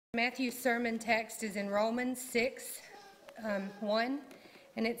Matthew's sermon text is in Romans 6:1,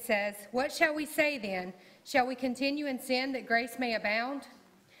 and it says, "What shall we say then? Shall we continue in sin that grace may abound?"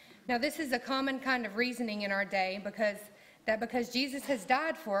 Now this is a common kind of reasoning in our day because Jesus has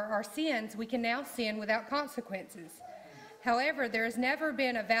died for our sins, we can now sin without consequences. However, there has never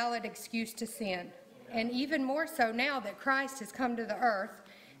been a valid excuse to sin, and even more so now that Christ has come to the earth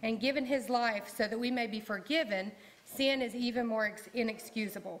and given his life so that we may be forgiven. Sin is even more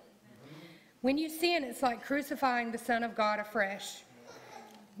inexcusable. When you sin, it's like crucifying the Son of God afresh.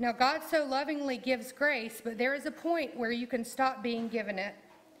 Now, God so lovingly gives grace, but there is a point where you can stop being given it.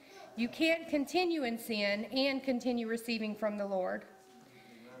 You can't continue in sin and continue receiving from the Lord.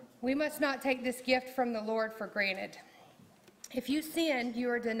 We must not take this gift from the Lord for granted. If you sin, you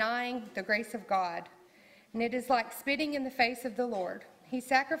are denying the grace of God, and it is like spitting in the face of the Lord. He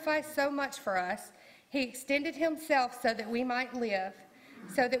sacrificed so much for us. He extended himself so that we might live,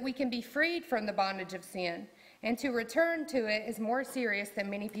 so that we can be freed from the bondage of sin, and to return to it is more serious than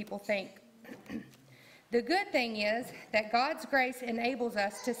many people think. The good thing is that God's grace enables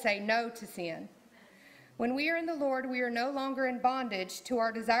us to say no to sin. When we are in the Lord, we are no longer in bondage to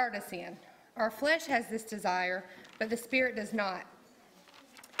our desire to sin. Our flesh has this desire, but the Spirit does not.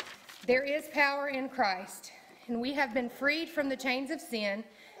 There is power in Christ, and we have been freed from the chains of sin,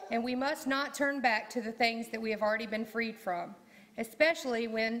 and we must not turn back to the things that we have already been freed from, especially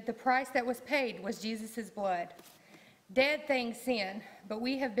when the price that was paid was Jesus' blood. Dead things sin, but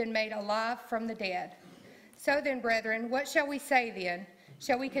we have been made alive from the dead. So then, brethren, what shall we say then?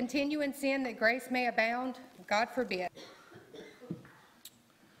 Shall we continue in sin that grace may abound? God forbid.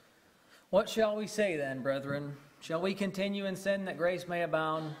 What shall we say then, brethren? Shall we continue in sin that grace may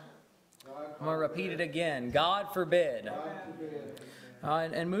abound? I'm going to repeat it again. God forbid. God forbid.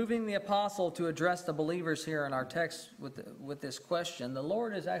 And moving the apostle to address the believers here in our text with this question, the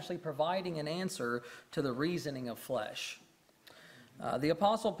Lord is actually providing an answer to the reasoning of flesh. The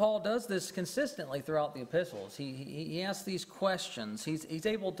apostle Paul does this consistently throughout the epistles. He asks these questions. He's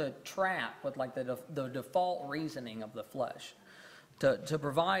able to trap with like the default reasoning of the flesh to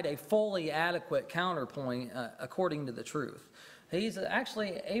provide a fully adequate counterpoint according to the truth. He's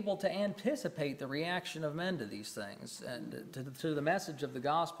actually able to anticipate the reaction of men to these things and to the message of the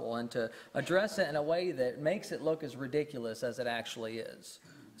gospel, and to address it in a way that makes it look as ridiculous as it actually is.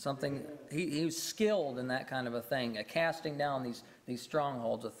 Something he's skilled in that kind of a thing, casting down these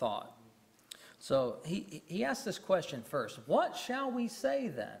strongholds of thought. So he asks this question first: what shall we say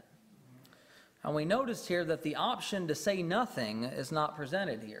then? And we notice here that the option to say nothing is not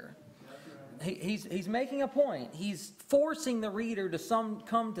presented here. He's making a point. He's forcing the reader to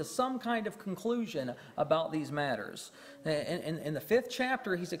come to some kind of conclusion about these matters. In the 5th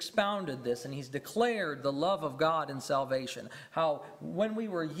chapter, he's expounded this, and he's declared the love of God in salvation. How when we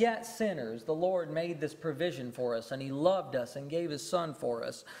were yet sinners, the Lord made this provision for us, and he loved us and gave his Son for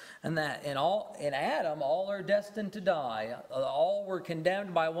us. And that in Adam, all are destined to die. All were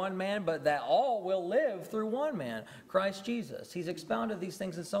condemned by one man, but that all will live through one man, Christ Jesus. He's expounded these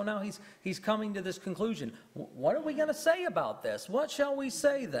things, and so now he's coming to this conclusion. What are we going to say about this? What shall we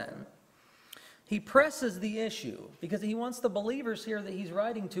say then? He presses the issue because he wants the believers here that he's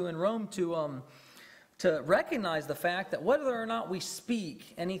writing to in Rome to recognize the fact that whether or not we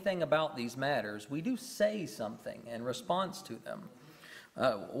speak anything about these matters, we do say something in response to them.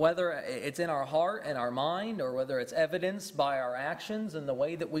 Whether it's in our heart and our mind, or whether it's evidenced by our actions and the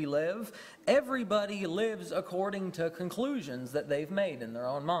way that we live, everybody lives according to conclusions that they've made in their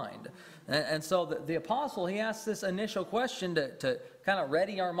own mind. And so the apostle, he asks this initial question to kind of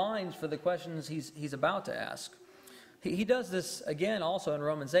ready our minds for the questions he's about to ask. He does this again also in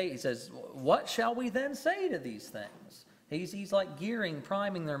Romans 8. He says, what shall we then say to these things? He's like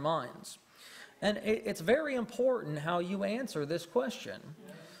priming their minds. And it's very important how you answer this question.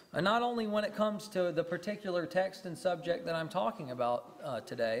 And not only when it comes to the particular text and subject that I'm talking about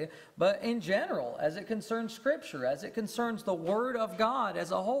today, but in general, as it concerns Scripture, as it concerns the Word of God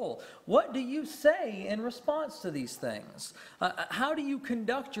as a whole. What do you say in response to these things? How do you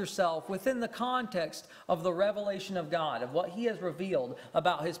conduct yourself within the context of the revelation of God, of what He has revealed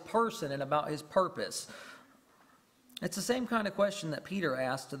about His person and about His purpose? It's the same kind of question that Peter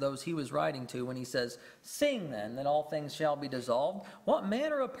asked to those he was writing to when he says, "Sing then, that all things shall be dissolved. What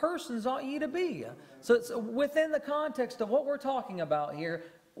manner of persons ought ye to be?" So it's within the context of what we're talking about here.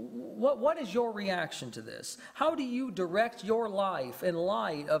 What is your reaction to this? How do you direct your life in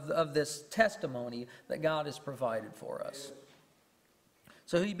light of this testimony that God has provided for us?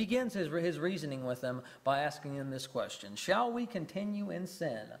 So he begins his reasoning with them by asking them this question: shall we continue in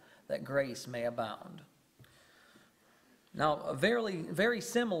sin that grace may abound? Now, very, very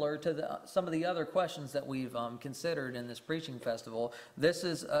similar to some of the other questions that we've considered in this preaching festival, this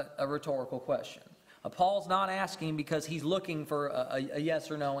is a rhetorical question. Paul's not asking because he's looking for a yes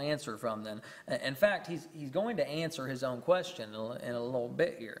or no answer from them. In fact, he's going to answer his own question in a little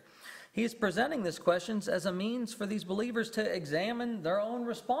bit here. He's presenting this question as a means for these believers to examine their own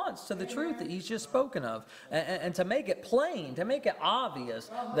response to the truth that he's just spoken of, and to make it plain, to make it obvious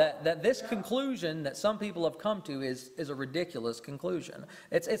that this conclusion that some people have come to is a ridiculous conclusion.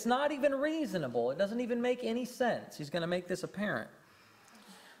 It's not even reasonable. It doesn't even make any sense. He's going to make this apparent.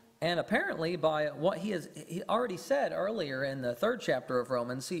 And apparently, by what he already said earlier in the 3rd chapter of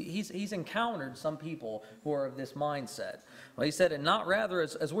Romans, he's encountered some people who are of this mindset. Well, he said, and not rather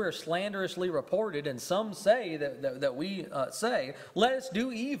as we're slanderously reported, and some say that we say, let us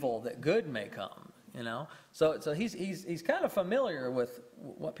do evil that good may come. You know, so he's kind of familiar with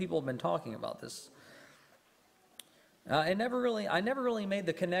what people have been talking about this. I never really made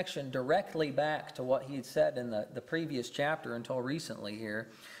the connection directly back to what he had said in the previous chapter until recently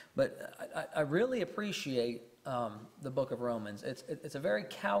here. But I really appreciate the book of Romans. It's a very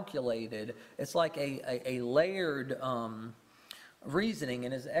calculated, it's like a layered reasoning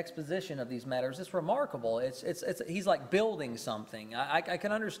in his exposition of these matters. It's remarkable. He's like building something. I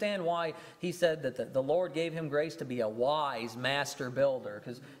can understand why he said that the Lord gave him grace to be a wise master builder,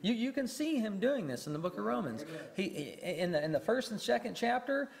 because you can see him doing this in the book of Romans. In the 1st and 2nd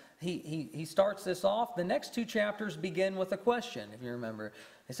chapter, he starts this off. The next 2 chapters begin with a question, if you remember.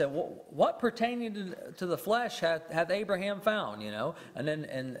 He said, what pertaining to the flesh hath Abraham found, you know? And then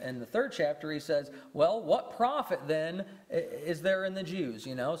in the 3rd chapter he says, well, what profit then is there in the Jews,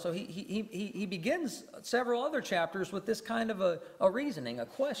 you know? So he begins several other chapters with this kind of a reasoning, a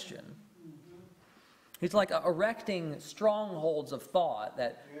question. He's like erecting strongholds of thought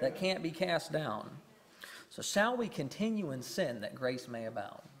that can't be cast down. So shall we continue in sin that grace may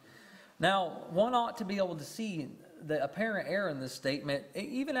abound? Now, one ought to be able to see the apparent error in this statement,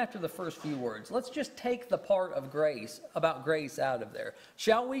 even after the first few words. Let's just take the part of grace, about grace, out of there.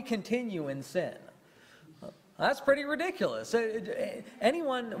 Shall we continue in sin? That's pretty ridiculous.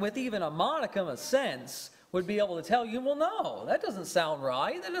 Anyone with even a modicum of sense would be able to tell you, well, no, that doesn't sound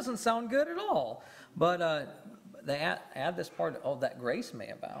right. That doesn't sound good at all. But they add this part, oh, that grace may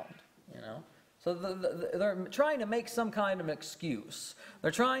abound, you know. So they're trying to make some kind of excuse.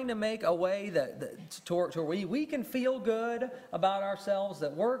 They're trying to make a way to we can feel good about ourselves,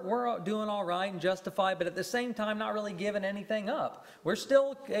 that we're doing all right and justified, but at the same time not really giving anything up. We're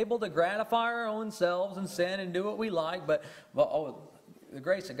still able to gratify our own selves and sin and do what we like, but the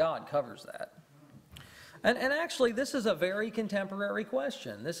grace of God covers that. And actually, this is a very contemporary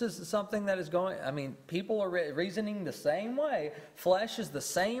question. This is something that is going, I mean, people are reasoning the same way. Flesh is the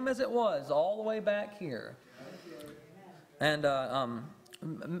same as it was all the way back here. And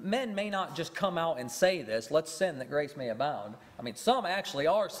men may not just come out and say this, let's sin that grace may abound. I mean, some actually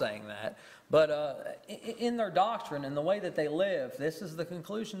are saying that. But in their doctrine and the way that they live, this is the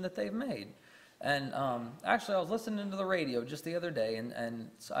conclusion that they've made. And actually, I was listening to the radio just the other day,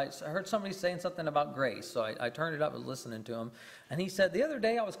 and I heard somebody saying something about grace. So I turned it up and was listening to him. And he said, the other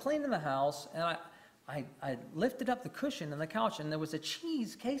day I was cleaning the house, and I lifted up the cushion in the couch, and there was a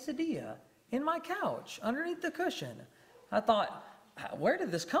cheese quesadilla in my couch underneath the cushion. I thought, where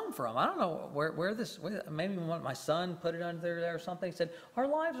did this come from? I don't know where maybe my son put it under there or something. He said, our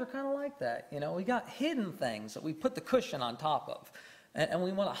lives are kind of like that. You know, we got hidden things that we put the cushion on top of. And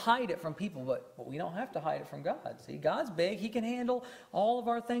we want to hide it from people, but we don't have to hide it from God. See, God's big. He can handle all of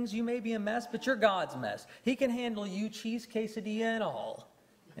our things. You may be a mess, but you're God's mess. He can handle you, cheese quesadilla and all.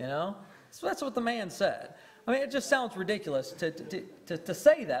 You know? So that's what the man said. I mean, it just sounds ridiculous to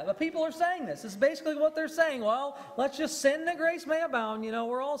say that, but people are saying this. This is basically what they're saying. Well, let's just sin that grace may abound. You know,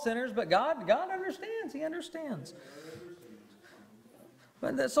 we're all sinners, but God understands. He understands.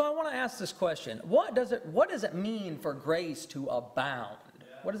 So I want to ask this question. What does it mean for grace to abound?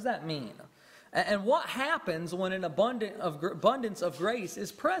 What does that mean? And what happens when an abundance of grace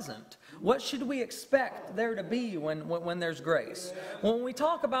is present? What should we expect there to be when there's grace? When we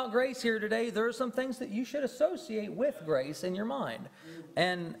talk about grace here today, there are some things that you should associate with grace in your mind.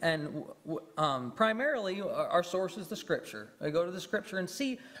 And primarily our source is the Scripture. We go to the Scripture and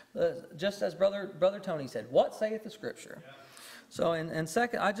see, just as Brother Tony said, what saith the Scripture? So in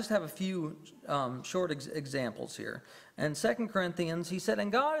second, I just have a few short examples here. In 2 Corinthians, he said, and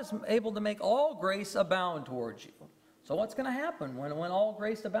God is able to make all grace abound towards you. So what's going to happen when all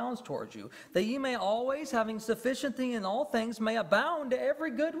grace abounds towards you? That ye may always, having sufficiency in all things, may abound to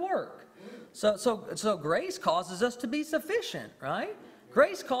every good work. So grace causes us to be sufficient, right?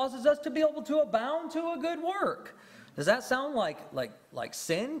 Grace causes us to be able to abound to a good work. Does that sound like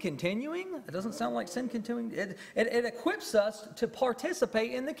sin continuing? It doesn't sound like sin continuing. It equips us to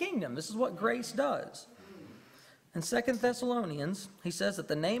participate in the kingdom. This is what grace does. In 2 Thessalonians, he says that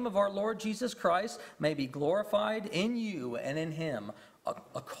the name of our Lord Jesus Christ may be glorified in you and in him,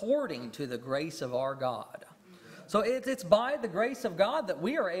 according to the grace of our God. So it's by the grace of God that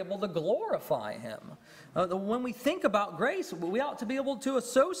we are able to glorify him. When we think about grace, we ought to be able to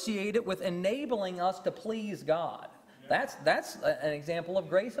associate it with enabling us to please God. That's an example of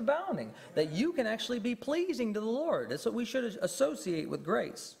grace abounding, that you can actually be pleasing to the Lord. That's what we should associate with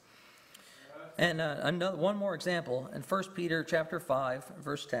grace. And one more example, in 1 Peter chapter 5,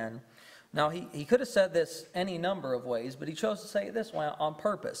 verse 10. Now, he could have said this any number of ways, but he chose to say it this way on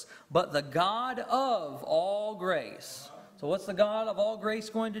purpose. But the God of all grace. So what's the God of all grace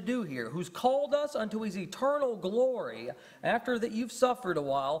going to do here? Who's called us unto his eternal glory, after that you've suffered a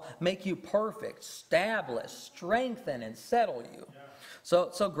while, make you perfect, establish, strengthen, and settle you.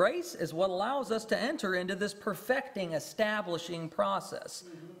 So grace is what allows us to enter into this perfecting, establishing process.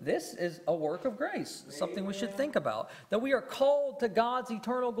 This is a work of grace, something we should think about, that we are called to God's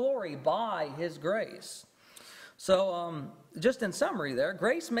eternal glory by his grace. So just in summary there,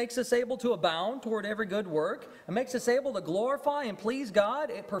 grace makes us able to abound toward every good work. It makes us able to glorify and please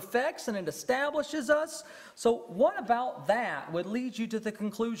God. It perfects and it establishes us. So what about that would lead you to the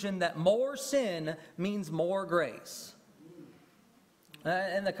conclusion that more sin means more grace?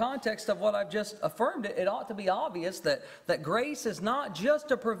 In the context of what I've just affirmed, it ought to be obvious that grace is not just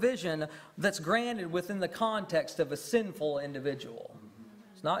a provision that's granted within the context of a sinful individual.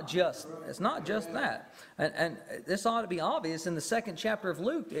 It's not just that. And this ought to be obvious in the 2nd chapter of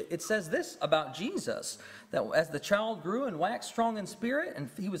Luke. It says this about Jesus, that as the child grew and waxed strong in spirit,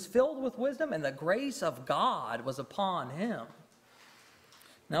 and he was filled with wisdom, and the grace of God was upon him.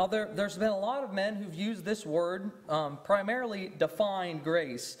 Now, there's been a lot of men who've used this word, primarily defined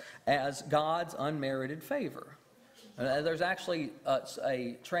grace as God's unmerited favor. There's actually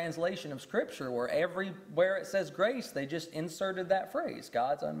a translation of Scripture where everywhere it says grace, they just inserted that phrase,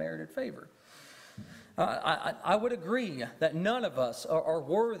 God's unmerited favor. I would agree that none of us are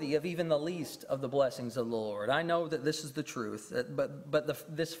worthy of even the least of the blessings of the Lord. I know that this is the truth,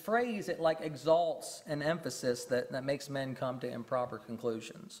 but this phrase, it like exalts an emphasis that makes men come to improper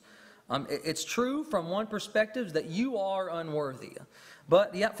conclusions. It's true from one perspective that you are unworthy,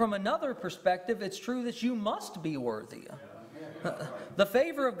 but yet from another perspective, it's true that you must be worthy. The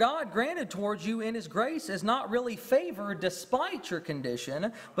favor of God granted towards you in his grace is not really favor despite your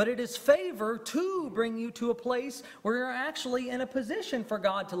condition, but it is favor to bring you to a place where you're actually in a position for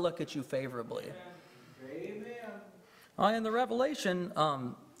God to look at you favorably. Amen. In the Revelation,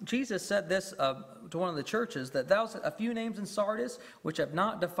 Jesus said this to one of the churches, that thou hast a few names in Sardis which have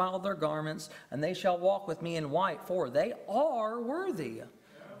not defiled their garments, and they shall walk with me in white, for they are worthy.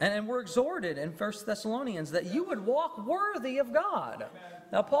 And we're exhorted in 1 Thessalonians that you would walk worthy of God.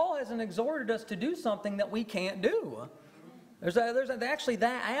 Now, Paul hasn't exhorted us to do something that we can't do. There's actually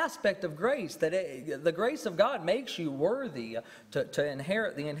that aspect of grace, that the grace of God makes you worthy to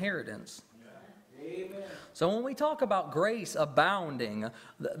inherit the inheritance. Amen. So when we talk about grace abounding,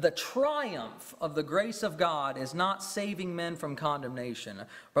 the triumph of the grace of God is not saving men from condemnation,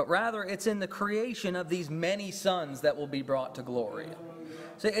 but rather it's in the creation of these many sons that will be brought to glory.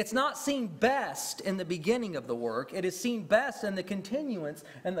 So it's not seen best in the beginning of the work. It is seen best in the continuance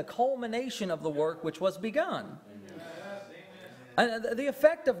and the culmination of the work which was begun. And the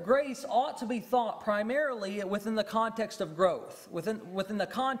effect of grace ought to be thought primarily within the context of growth, within the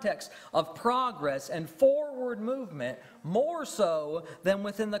context of progress and forward movement, more so than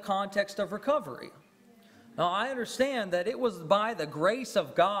within the context of recovery. Now, I understand that it was by the grace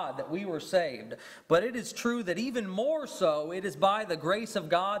of God that we were saved, but it is true that even more so, it is by the grace of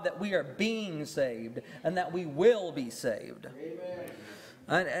God that we are being saved and that we will be saved. Amen.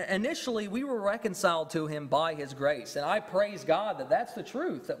 Initially, we were reconciled to him by his grace, and I praise God that that's the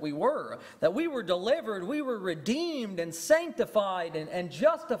truth, that we were delivered, we were redeemed and sanctified and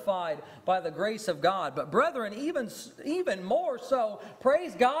justified by the grace of God. But brethren, even more so,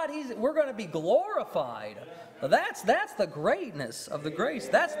 praise God, we're going to be glorified. That's the greatness of the grace.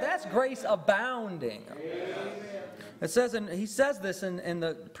 That's grace abounding. It says, and he says this in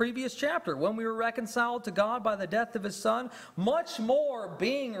the previous chapter, when we were reconciled to God by the death of his Son, much more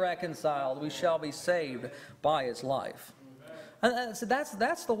being reconciled, we shall be saved by his life. And so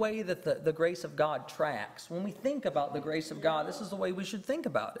that's the way that the grace of God tracks. When we think about the grace of God, this is the way we should think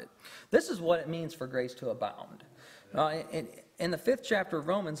about it. This is what it means for grace to abound. In the 5th chapter of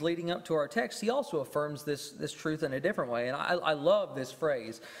Romans, leading up to our text, he also affirms this truth in a different way. And I love this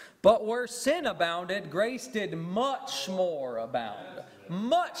phrase. But where sin abounded, grace did much more abound.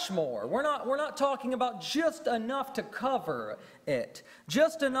 Much more. We're not talking about just enough to cover it.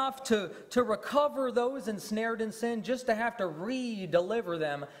 Just enough to recover those ensnared in sin, just to have to re-deliver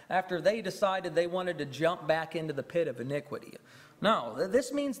them after they decided they wanted to jump back into the pit of iniquity. No,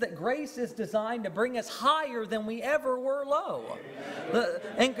 this means that grace is designed to bring us higher than we ever were low.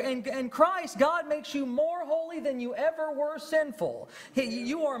 In Christ, God makes you more holy than you ever were sinful.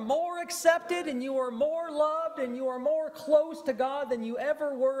 You are more accepted, and you are more loved, and you are more close to God than you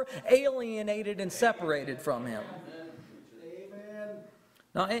ever were alienated and separated from Him.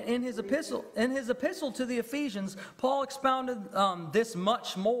 Now, in his epistle to the Ephesians, Paul expounded this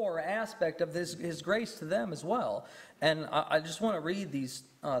much more aspect of his grace to them as well. And I just want to read these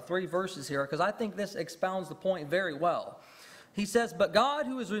 3 verses here, because I think this expounds the point very well. He says, "But God,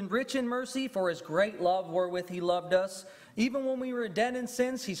 who is rich in mercy, for His great love wherewith He loved us, even when we were dead in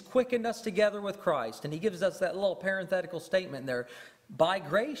sins, He's quickened us together with Christ." And he gives us that little parenthetical statement there. By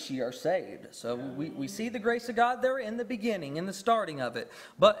grace ye are saved. So we see the grace of God there in the beginning, in the starting of it.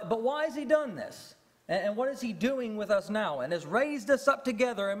 But why has He done this? And what is He doing with us now? And has raised us up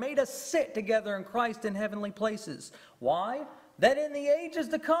together and made us sit together in Christ in heavenly places. Why? That in the ages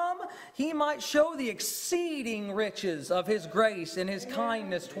to come, He might show the exceeding riches of His grace and His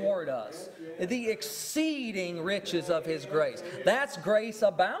kindness toward us. The exceeding riches of His grace. That's grace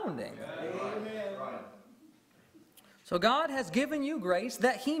abounding. So God has given you grace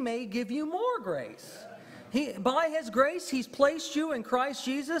that He may give you more grace. By His grace, He's placed you in Christ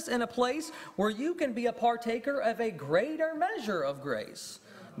Jesus in a place where you can be a partaker of a greater measure of grace.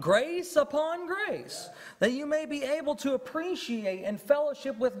 Grace upon grace. That you may be able to appreciate and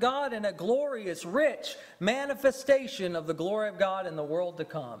fellowship with God in a glorious, rich manifestation of the glory of God in the world to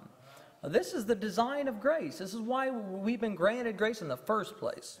come. This is the design of grace. This is why we've been granted grace in the first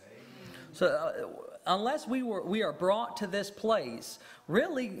place. So unless we are brought to this place,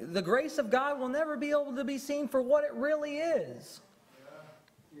 really, the grace of God will never be able to be seen for what it really is.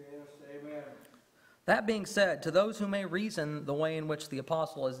 Yes, amen. That being said, to those who may reason the way in which the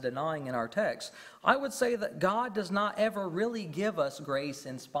apostle is denying in our text, I would say that God does not ever really give us grace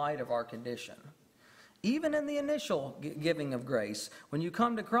in spite of our condition. Even in the initial giving of grace, when you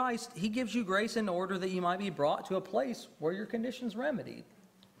come to Christ, He gives you grace in order that you might be brought to a place where your condition's remedied.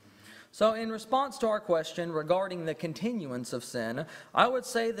 So in response to our question regarding the continuance of sin, I would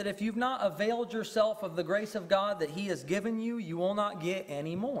say that if you've not availed yourself of the grace of God that He has given you, you will not get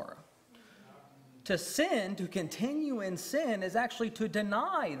any more. To sin, to continue in sin, is actually to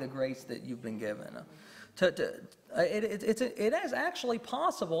deny the grace that you've been given. It is actually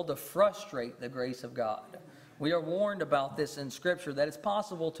possible to frustrate the grace of God. We are warned about this in Scripture, that it's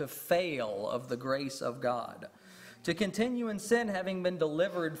possible to fail of the grace of God. To continue in sin, having been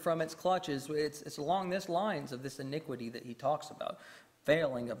delivered from its clutches, it's along this lines of this iniquity that he talks about,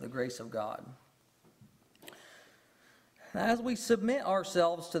 failing of the grace of God. As we submit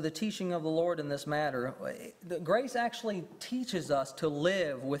ourselves to the teaching of the Lord in this matter, the grace actually teaches us to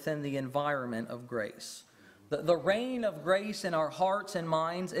live within the environment of grace. The reign of grace in our hearts and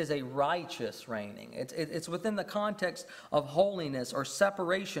minds is a righteous reigning. It's within the context of holiness or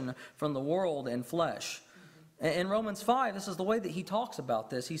separation from the world and flesh. In Romans 5, this is the way that he talks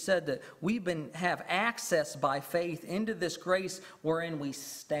about this. He said that we have access by faith into this grace wherein we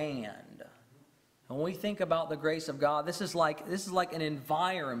stand. When we think about the grace of God, this is like an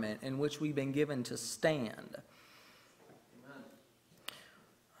environment in which we've been given to stand.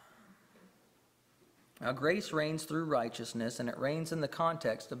 Now, grace reigns through righteousness, and it reigns in the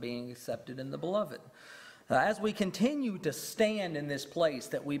context of being accepted in the beloved. As we continue to stand in this place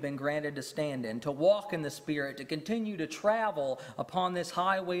that we've been granted to stand in, to walk in the Spirit, to continue to travel upon this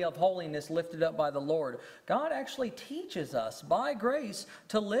highway of holiness lifted up by the Lord, God actually teaches us by grace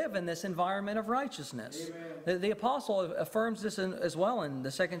to live in this environment of righteousness. The apostle affirms this as well in the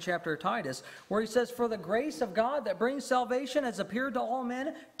 2nd chapter of Titus, where he says, "For the grace of God that brings salvation has appeared to all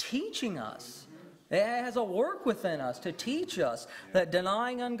men, teaching us." It has a work within us to teach us that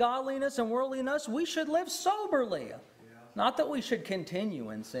denying ungodliness and worldliness, we should live soberly. Yeah. Not that we should continue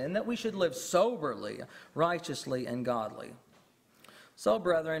in sin, that we should live soberly, righteously, and godly. So,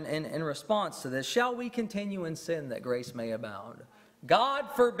 brethren, in response to this, shall we continue in sin that grace may abound? God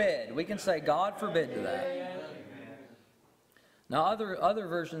forbid. We can say God forbid to that. Now, other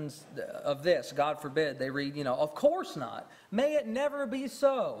versions of this, God forbid, they read, of course not. May it never be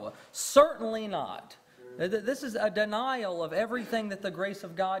so. Certainly not. This is a denial of everything that the grace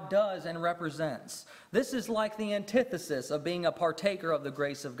of God does and represents. This is like the antithesis of being a partaker of the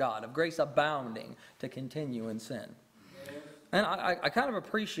grace of God, of grace abounding to continue in sin. And I kind of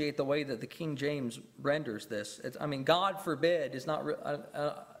appreciate the way that the King James renders this. God forbid is not,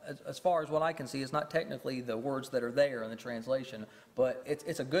 as far as what I can see, it's not technically the words that are there in the translation, but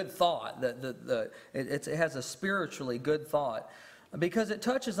it's a good thought. It has a spiritually good thought, because it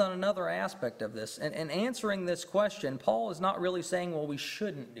touches on another aspect of this. And answering this question, Paul is not really saying, well, we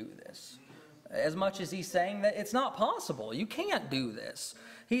shouldn't do this, as much as he's saying that it's not possible. You can't do this.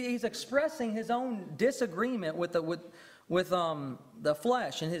 He's expressing his own disagreement with the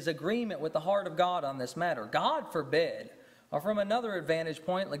flesh and his agreement with the heart of God on this matter. God forbid, or from another vantage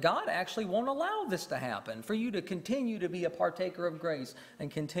point, God actually won't allow this to happen, for you to continue to be a partaker of grace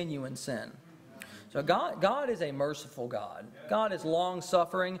and continue in sin. So God is a merciful God. God is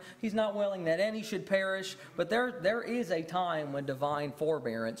long-suffering. He's not willing that any should perish, but there is a time when divine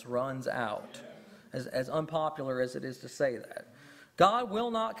forbearance runs out, as unpopular as it is to say that. God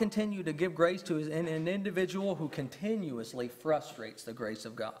will not continue to give grace to an individual who continuously frustrates the grace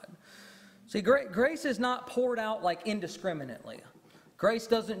of God. See, grace is not poured out like indiscriminately. Grace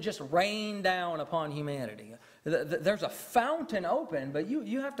doesn't just rain down upon humanity. There's a fountain open, but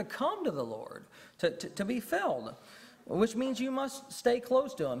you have to come to the Lord to be filled, which means you must stay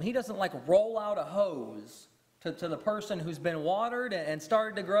close to Him. He doesn't like roll out a hose to the person who's been watered and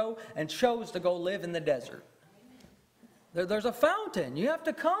started to grow and chose to go live in the desert. There's a fountain. You have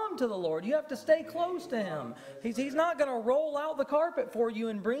to come to the Lord. You have to stay close to Him. He's not going to roll out the carpet for you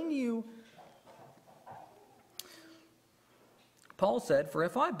and bring you. Paul said, "For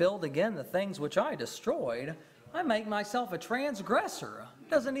if I build again the things which I destroyed, I make myself a transgressor." It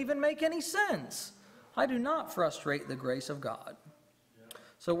doesn't even make any sense. I do not frustrate the grace of God.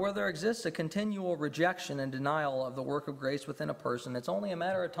 So where there exists a continual rejection and denial of the work of grace within a person, it's only a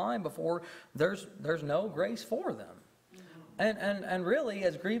matter of time before there's no grace for them. And really,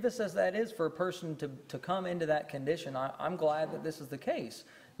 as grievous as that is for a person to come into that condition, I'm glad that this is the case.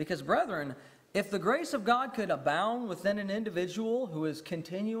 Because, brethren, if the grace of God could abound within an individual who is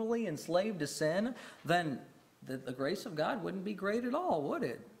continually enslaved to sin, then the grace of God wouldn't be great at all, would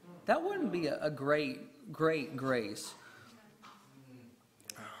it? That wouldn't be a great, great grace.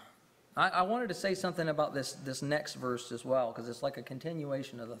 I wanted to say something about this next verse as well, because it's like a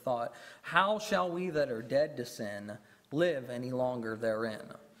continuation of the thought. How shall we that are dead to sin live any longer therein?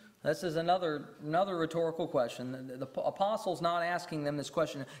 This is another rhetorical question. The apostle's not asking them this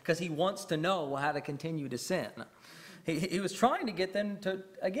question because he wants to know how to continue to sin. He was trying to get them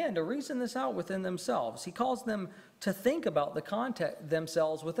to reason this out within themselves. He calls them to think about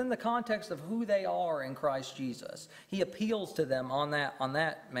themselves within the context of who they are in Christ Jesus. He appeals to them on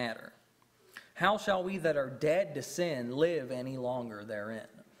that matter. How shall we that are dead to sin live any longer therein?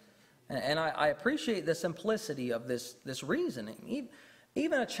 And I appreciate the simplicity of this reasoning.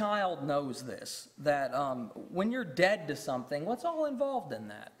 Even a child knows this, that when you're dead to something, what's all involved in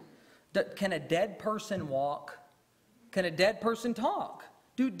that? Can a dead person walk? Can a dead person talk?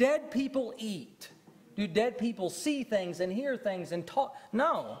 Do dead people eat? Do dead people see things and hear things and talk?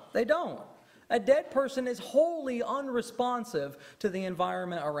 No, they don't. A dead person is wholly unresponsive to the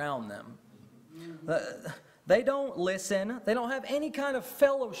environment around them. They don't listen. They don't have any kind of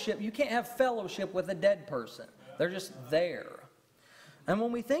fellowship. You can't have fellowship with a dead person. They're just there. And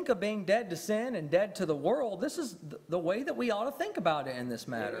when we think of being dead to sin and dead to the world, this is the way that we ought to think about it in this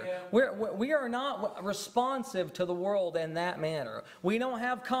matter. We are not responsive to the world in that manner. We don't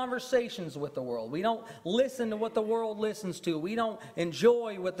have conversations with the world. We don't listen to what the world listens to. We don't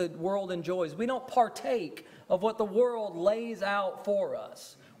enjoy what the world enjoys. We don't partake of what the world lays out for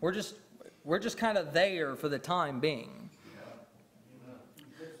us. We're just kind of there for the time being.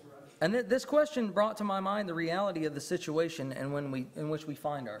 And this question brought to my mind the reality of the situation in which we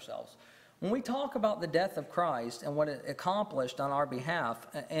find ourselves. When we talk about the death of Christ and what it accomplished on our behalf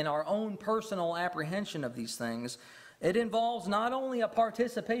and our own personal apprehension of these things, it involves not only a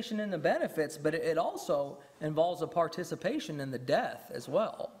participation in the benefits, but it also involves a participation in the death as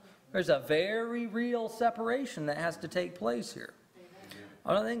well. There's a very real separation that has to take place here.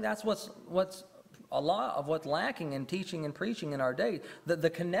 I don't think that's what's a lot of what's lacking in teaching and preaching in our day. The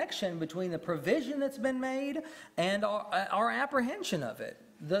connection between the provision that's been made and our apprehension of it.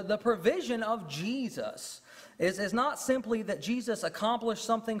 The provision of Jesus is not simply that Jesus accomplished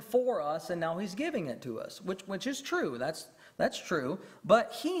something for us and now He's giving it to us, which is true. That's true.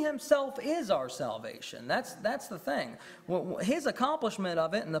 But He Himself is our salvation. That's the thing. His accomplishment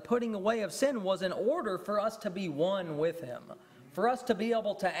of it and the putting away of sin was in order for us to be one with Him. For us to be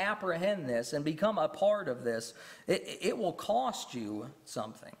able to apprehend this and become a part of this, it will cost you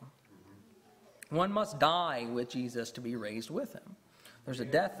something. One must die with Jesus to be raised with Him. There's a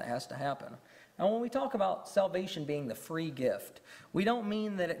death that has to happen. And when we talk about salvation being the free gift, we don't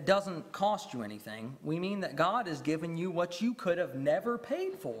mean that it doesn't cost you anything. We mean that God has given you what you could have never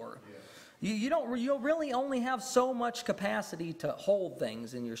paid for. You really only have so much capacity to hold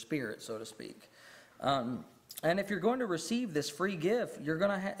things in your spirit, so to speak. And if you're going to receive this free gift, if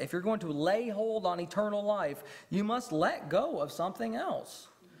you're going to lay hold on eternal life, you must let go of something else.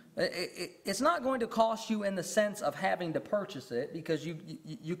 It's not going to cost you in the sense of having to purchase it, because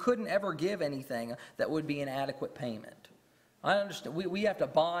you couldn't ever give anything that would be an adequate payment. I understand. We have to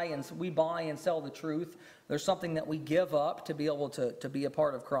buy and sell the truth. There's something that we give up to be able to be a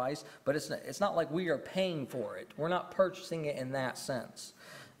part of Christ, but it's not like we are paying for it. We're not purchasing it in that sense.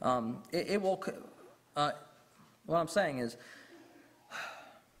 What I'm saying is,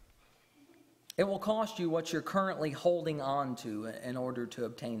 it will cost you what you're currently holding on to in order to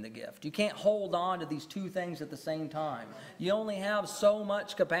obtain the gift. You can't hold on to these two things at the same time. You only have so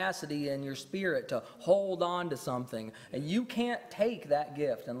much capacity in your spirit to hold on to something, and you can't take that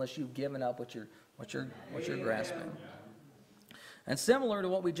gift unless you've given up what you're grasping. And similar to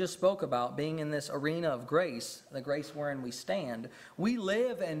what we just spoke about, being in this arena of grace, the grace wherein we stand, we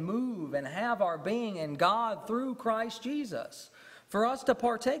live and move and have our being in God through Christ Jesus. For us to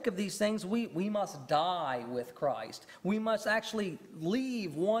partake of these things, we must die with Christ. We must actually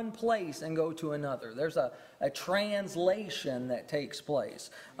leave one place and go to another. There's a translation that takes place.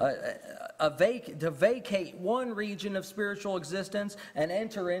 To vacate one region of spiritual existence and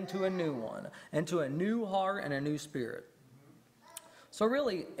enter into a new one, into a new heart and a new spirit. So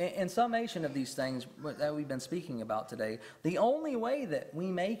really, in summation of these things that we've been speaking about today, the only way that we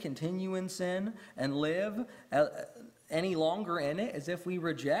may continue in sin and live any longer in it is if we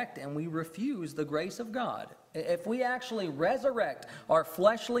reject and we refuse the grace of God. If we actually resurrect our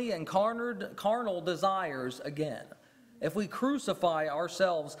fleshly and carnal desires again. If we crucify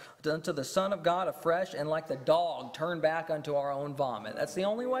ourselves unto the Son of God afresh and like the dog turn back unto our own vomit. That's the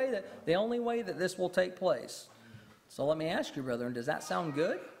only way that this will take place. So let me ask you, brethren, does that sound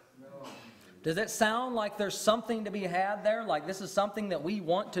good? No. Does it sound like there's something to be had there? Like this is something that we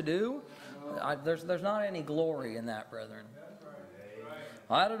want to do? No. There's not any glory in that, brethren.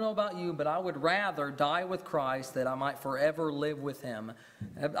 I don't know about you, but I would rather die with Christ that I might forever live with Him.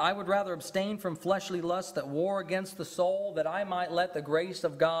 I would rather abstain from fleshly lusts that war against the soul, that I might let the grace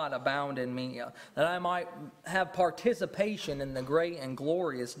of God abound in me, that I might have participation in the great and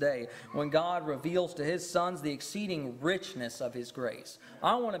glorious day when God reveals to His sons the exceeding richness of His grace.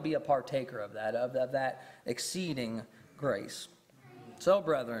 I want to be a partaker of that exceeding grace. So,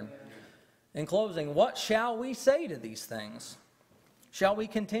 brethren, in closing, what shall we say to these things? Shall we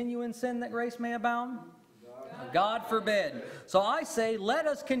continue in sin that grace may abound? God forbid. So I say, let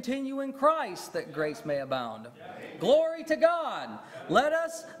us continue in Christ that grace may abound. Glory to God. Let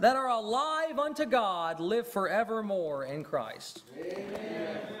us that are alive unto God live forevermore in Christ.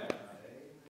 Amen.